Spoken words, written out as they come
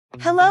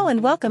Hello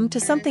and welcome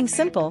to Something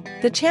Simple,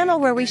 the channel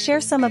where we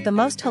share some of the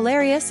most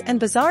hilarious and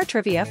bizarre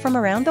trivia from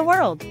around the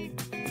world.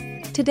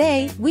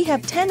 Today, we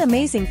have 10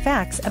 amazing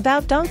facts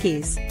about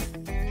donkeys.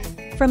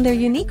 From their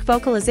unique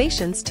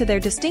vocalizations to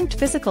their distinct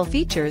physical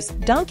features,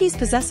 donkeys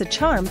possess a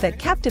charm that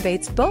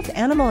captivates both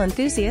animal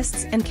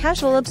enthusiasts and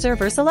casual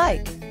observers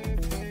alike.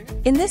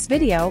 In this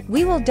video,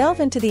 we will delve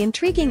into the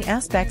intriguing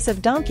aspects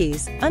of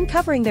donkeys,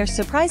 uncovering their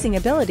surprising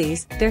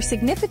abilities, their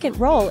significant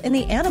role in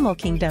the animal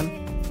kingdom,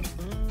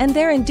 and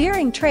their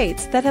endearing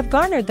traits that have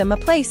garnered them a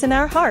place in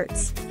our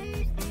hearts.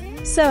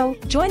 So,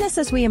 join us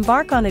as we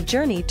embark on a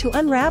journey to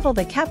unravel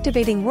the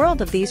captivating world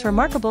of these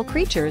remarkable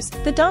creatures,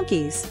 the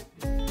donkeys.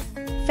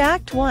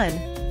 Fact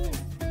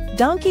 1.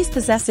 Donkeys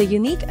possess a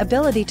unique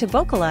ability to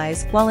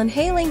vocalize while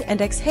inhaling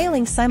and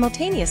exhaling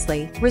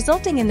simultaneously,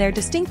 resulting in their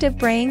distinctive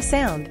braying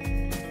sound.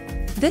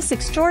 This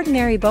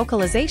extraordinary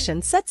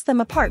vocalization sets them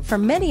apart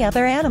from many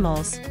other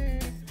animals.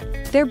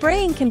 Their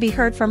braying can be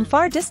heard from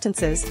far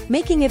distances,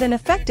 making it an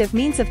effective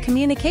means of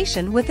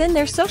communication within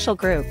their social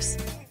groups.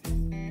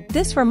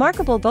 This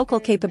remarkable vocal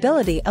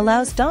capability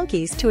allows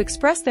donkeys to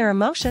express their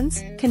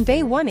emotions,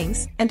 convey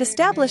warnings, and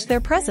establish their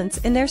presence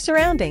in their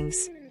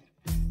surroundings.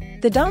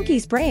 The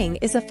donkey's braying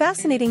is a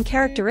fascinating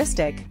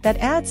characteristic that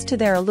adds to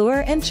their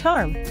allure and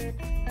charm.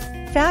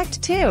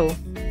 Fact 2.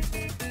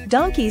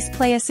 Donkeys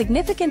play a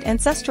significant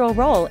ancestral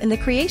role in the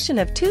creation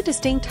of two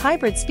distinct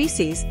hybrid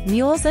species,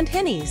 mules and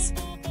hinnies.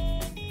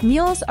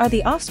 Mules are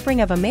the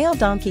offspring of a male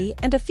donkey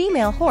and a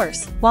female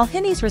horse, while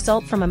hinnies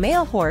result from a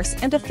male horse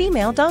and a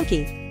female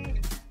donkey.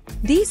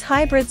 These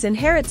hybrids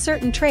inherit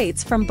certain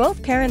traits from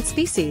both parent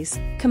species,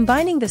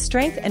 combining the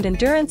strength and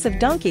endurance of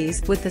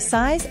donkeys with the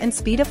size and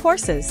speed of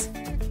horses.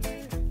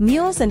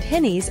 Mules and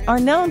hinnies are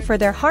known for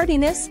their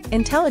hardiness,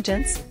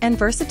 intelligence, and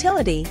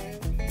versatility,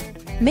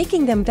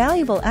 making them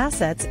valuable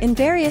assets in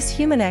various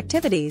human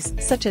activities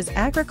such as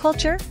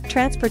agriculture,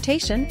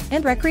 transportation,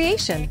 and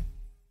recreation.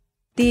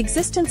 The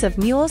existence of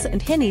mules and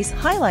hinnies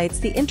highlights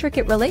the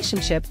intricate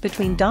relationship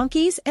between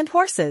donkeys and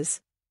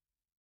horses,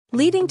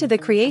 leading to the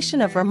creation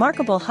of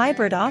remarkable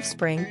hybrid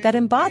offspring that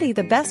embody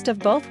the best of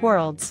both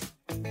worlds.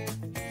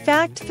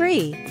 Fact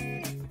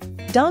 3.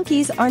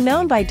 Donkeys are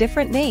known by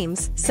different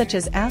names, such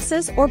as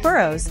asses or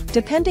burros,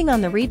 depending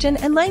on the region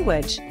and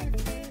language.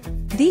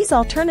 These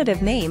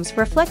alternative names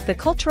reflect the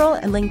cultural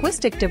and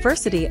linguistic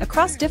diversity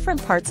across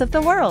different parts of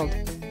the world.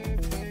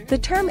 The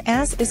term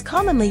ass is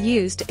commonly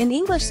used in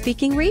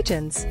English-speaking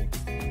regions,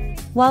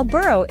 while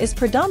burro is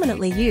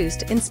predominantly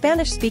used in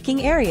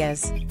Spanish-speaking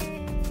areas.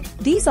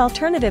 These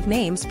alternative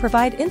names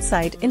provide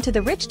insight into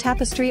the rich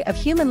tapestry of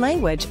human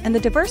language and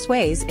the diverse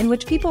ways in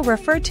which people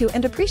refer to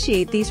and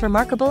appreciate these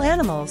remarkable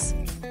animals.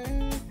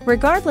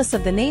 Regardless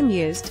of the name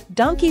used,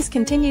 donkeys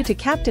continue to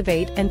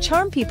captivate and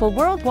charm people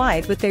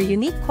worldwide with their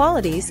unique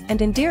qualities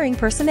and endearing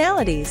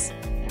personalities.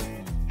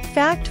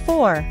 Fact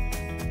 4.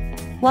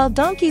 While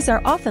donkeys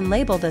are often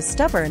labeled as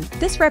stubborn,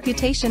 this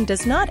reputation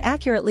does not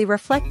accurately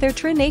reflect their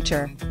true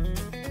nature.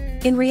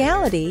 In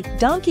reality,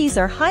 donkeys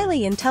are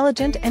highly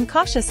intelligent and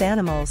cautious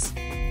animals.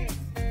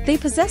 They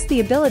possess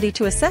the ability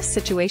to assess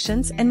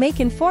situations and make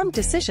informed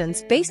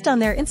decisions based on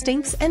their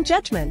instincts and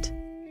judgment.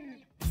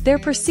 Their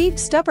perceived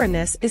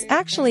stubbornness is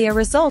actually a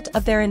result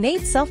of their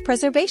innate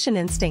self-preservation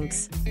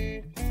instincts,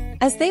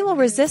 as they will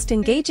resist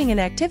engaging in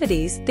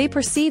activities they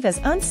perceive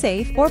as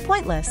unsafe or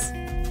pointless.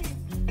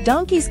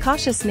 Donkeys'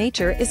 cautious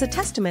nature is a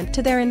testament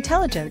to their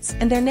intelligence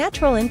and their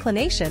natural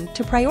inclination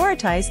to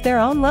prioritize their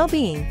own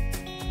well-being.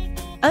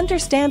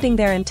 Understanding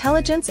their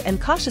intelligence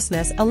and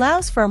cautiousness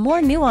allows for a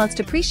more nuanced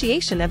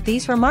appreciation of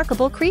these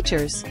remarkable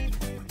creatures.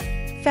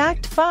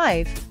 Fact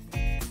 5.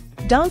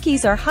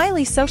 Donkeys are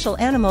highly social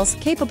animals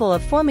capable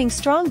of forming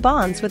strong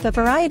bonds with a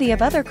variety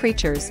of other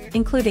creatures,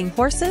 including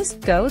horses,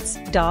 goats,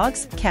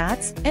 dogs,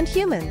 cats, and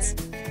humans.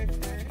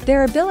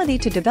 Their ability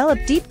to develop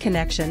deep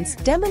connections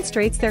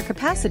demonstrates their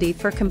capacity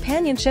for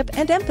companionship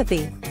and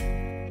empathy.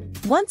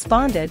 Once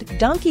bonded,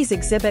 donkeys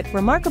exhibit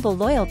remarkable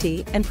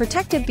loyalty and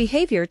protective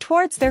behavior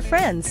towards their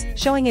friends,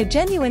 showing a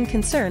genuine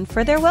concern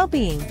for their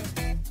well-being.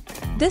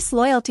 This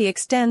loyalty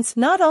extends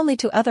not only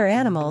to other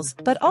animals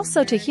but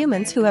also to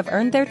humans who have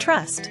earned their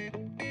trust.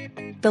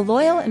 The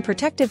loyal and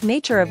protective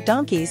nature of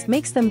donkeys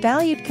makes them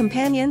valued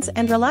companions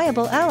and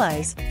reliable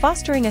allies,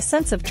 fostering a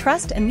sense of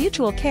trust and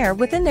mutual care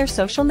within their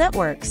social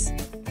networks.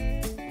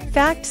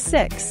 Fact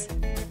 6.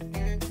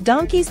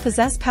 Donkeys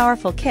possess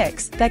powerful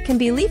kicks that can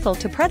be lethal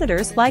to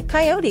predators like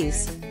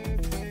coyotes.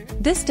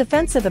 This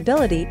defensive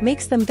ability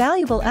makes them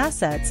valuable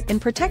assets in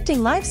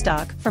protecting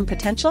livestock from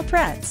potential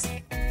threats.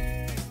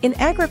 In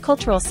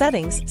agricultural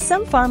settings,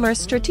 some farmers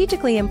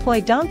strategically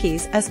employ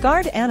donkeys as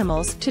guard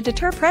animals to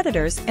deter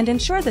predators and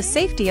ensure the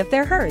safety of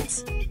their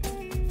herds.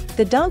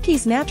 The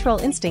donkey's natural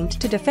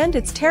instinct to defend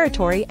its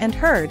territory and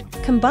herd,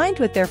 combined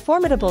with their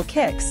formidable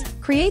kicks,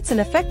 creates an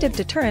effective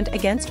deterrent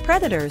against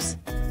predators.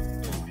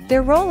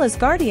 Their role as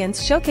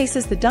guardians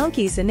showcases the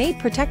donkey's innate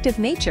protective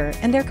nature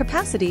and their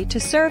capacity to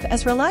serve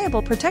as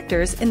reliable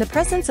protectors in the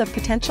presence of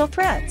potential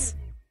threats.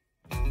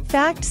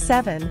 Fact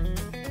 7.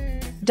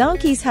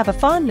 Donkeys have a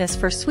fondness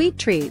for sweet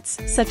treats,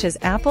 such as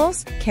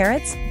apples,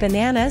 carrots,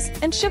 bananas,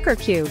 and sugar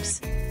cubes.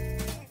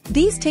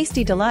 These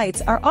tasty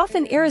delights are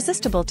often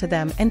irresistible to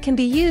them and can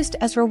be used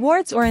as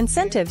rewards or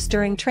incentives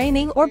during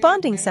training or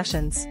bonding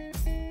sessions.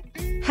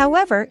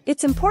 However,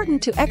 it's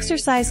important to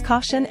exercise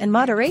caution and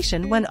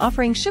moderation when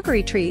offering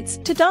sugary treats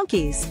to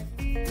donkeys.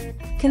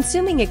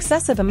 Consuming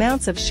excessive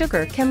amounts of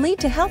sugar can lead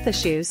to health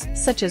issues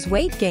such as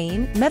weight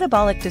gain,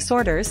 metabolic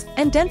disorders,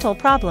 and dental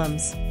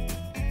problems.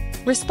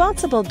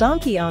 Responsible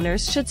donkey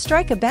owners should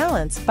strike a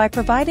balance by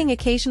providing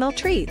occasional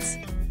treats,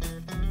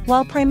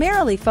 while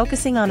primarily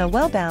focusing on a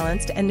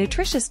well-balanced and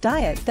nutritious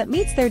diet that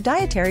meets their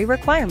dietary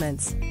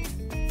requirements.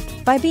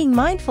 By being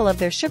mindful of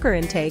their sugar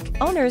intake,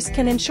 owners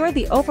can ensure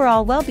the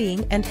overall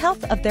well-being and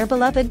health of their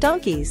beloved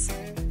donkeys.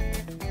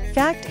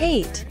 Fact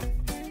 8.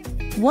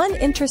 One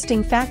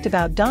interesting fact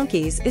about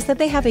donkeys is that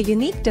they have a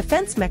unique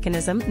defense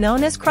mechanism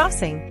known as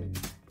crossing.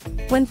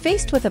 When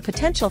faced with a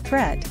potential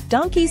threat,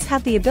 donkeys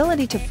have the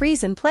ability to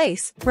freeze in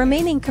place,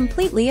 remaining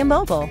completely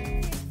immobile.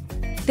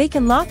 They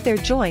can lock their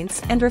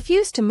joints and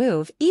refuse to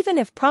move even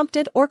if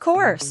prompted or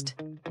coerced.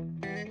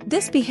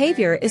 This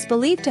behavior is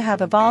believed to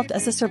have evolved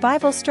as a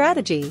survival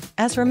strategy,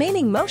 as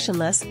remaining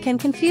motionless can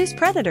confuse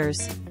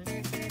predators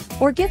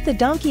or give the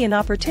donkey an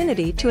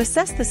opportunity to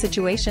assess the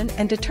situation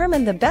and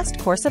determine the best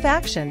course of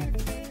action.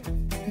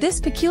 This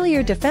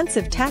peculiar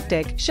defensive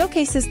tactic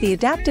showcases the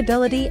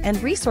adaptability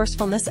and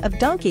resourcefulness of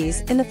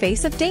donkeys in the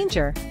face of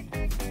danger.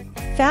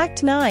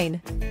 Fact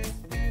 9.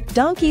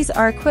 Donkeys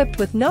are equipped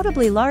with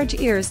notably large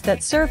ears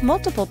that serve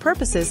multiple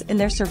purposes in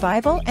their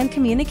survival and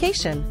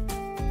communication.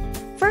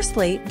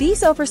 Firstly,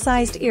 these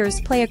oversized ears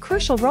play a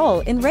crucial role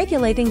in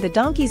regulating the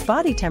donkey's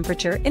body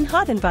temperature in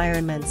hot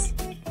environments.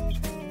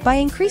 By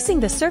increasing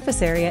the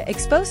surface area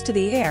exposed to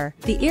the air,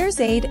 the ears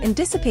aid in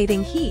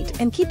dissipating heat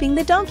and keeping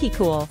the donkey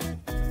cool.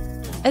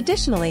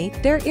 Additionally,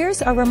 their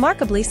ears are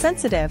remarkably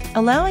sensitive,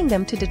 allowing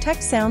them to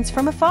detect sounds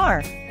from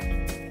afar.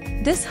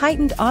 This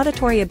heightened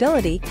auditory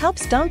ability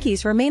helps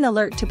donkeys remain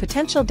alert to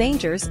potential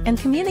dangers and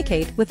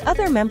communicate with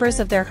other members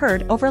of their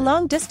herd over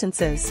long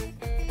distances.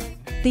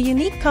 The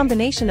unique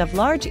combination of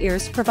large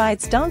ears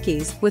provides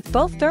donkeys with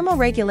both thermal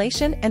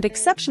regulation and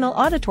exceptional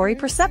auditory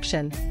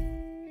perception,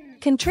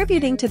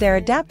 contributing to their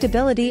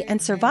adaptability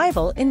and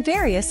survival in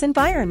various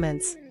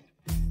environments.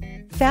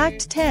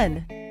 Fact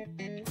 10.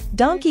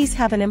 Donkeys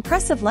have an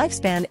impressive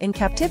lifespan in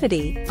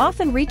captivity,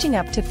 often reaching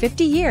up to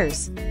 50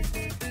 years.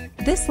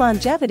 This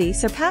longevity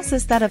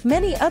surpasses that of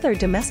many other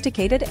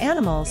domesticated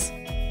animals.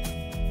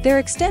 Their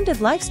extended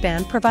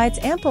lifespan provides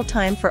ample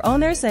time for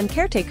owners and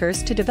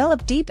caretakers to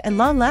develop deep and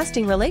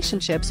long-lasting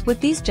relationships with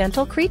these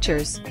gentle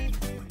creatures.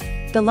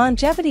 The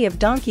longevity of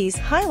donkeys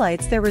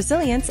highlights their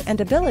resilience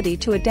and ability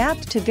to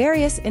adapt to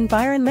various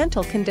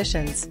environmental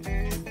conditions.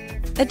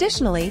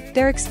 Additionally,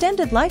 their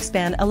extended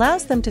lifespan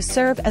allows them to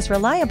serve as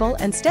reliable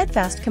and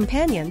steadfast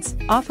companions,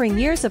 offering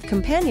years of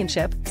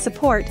companionship,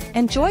 support,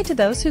 and joy to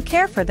those who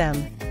care for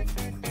them.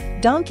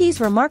 Donkeys'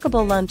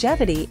 remarkable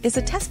longevity is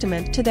a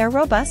testament to their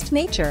robust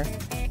nature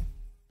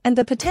and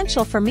the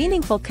potential for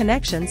meaningful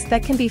connections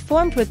that can be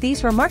formed with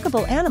these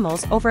remarkable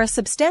animals over a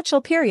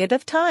substantial period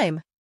of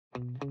time.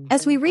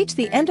 As we reach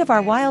the end of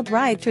our wild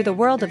ride through the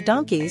world of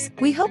donkeys,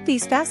 we hope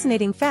these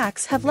fascinating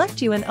facts have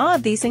left you in awe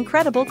of these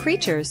incredible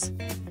creatures.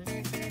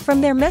 From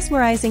their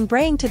mesmerizing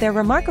braying to their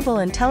remarkable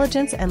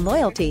intelligence and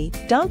loyalty,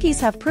 donkeys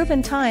have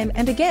proven time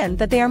and again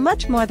that they are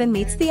much more than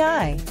meets the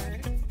eye.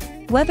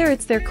 Whether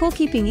it's their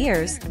cool-keeping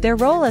ears, their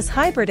role as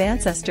hybrid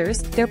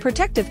ancestors, their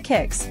protective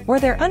kicks, or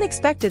their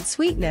unexpected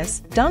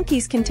sweetness,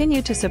 donkeys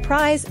continue to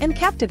surprise and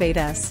captivate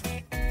us.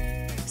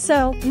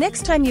 So,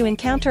 next time you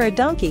encounter a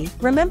donkey,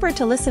 remember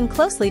to listen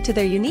closely to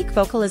their unique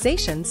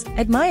vocalizations,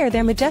 admire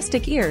their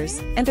majestic ears,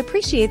 and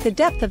appreciate the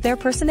depth of their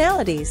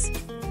personalities.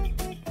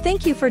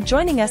 Thank you for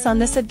joining us on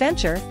this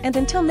adventure, and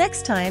until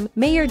next time,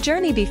 may your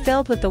journey be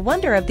filled with the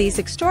wonder of these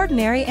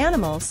extraordinary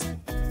animals.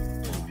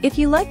 If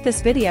you like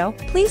this video,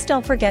 please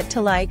don't forget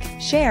to like,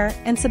 share,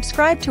 and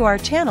subscribe to our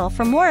channel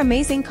for more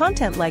amazing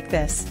content like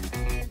this.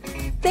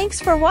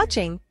 Thanks for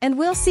watching, and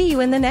we'll see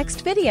you in the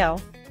next video.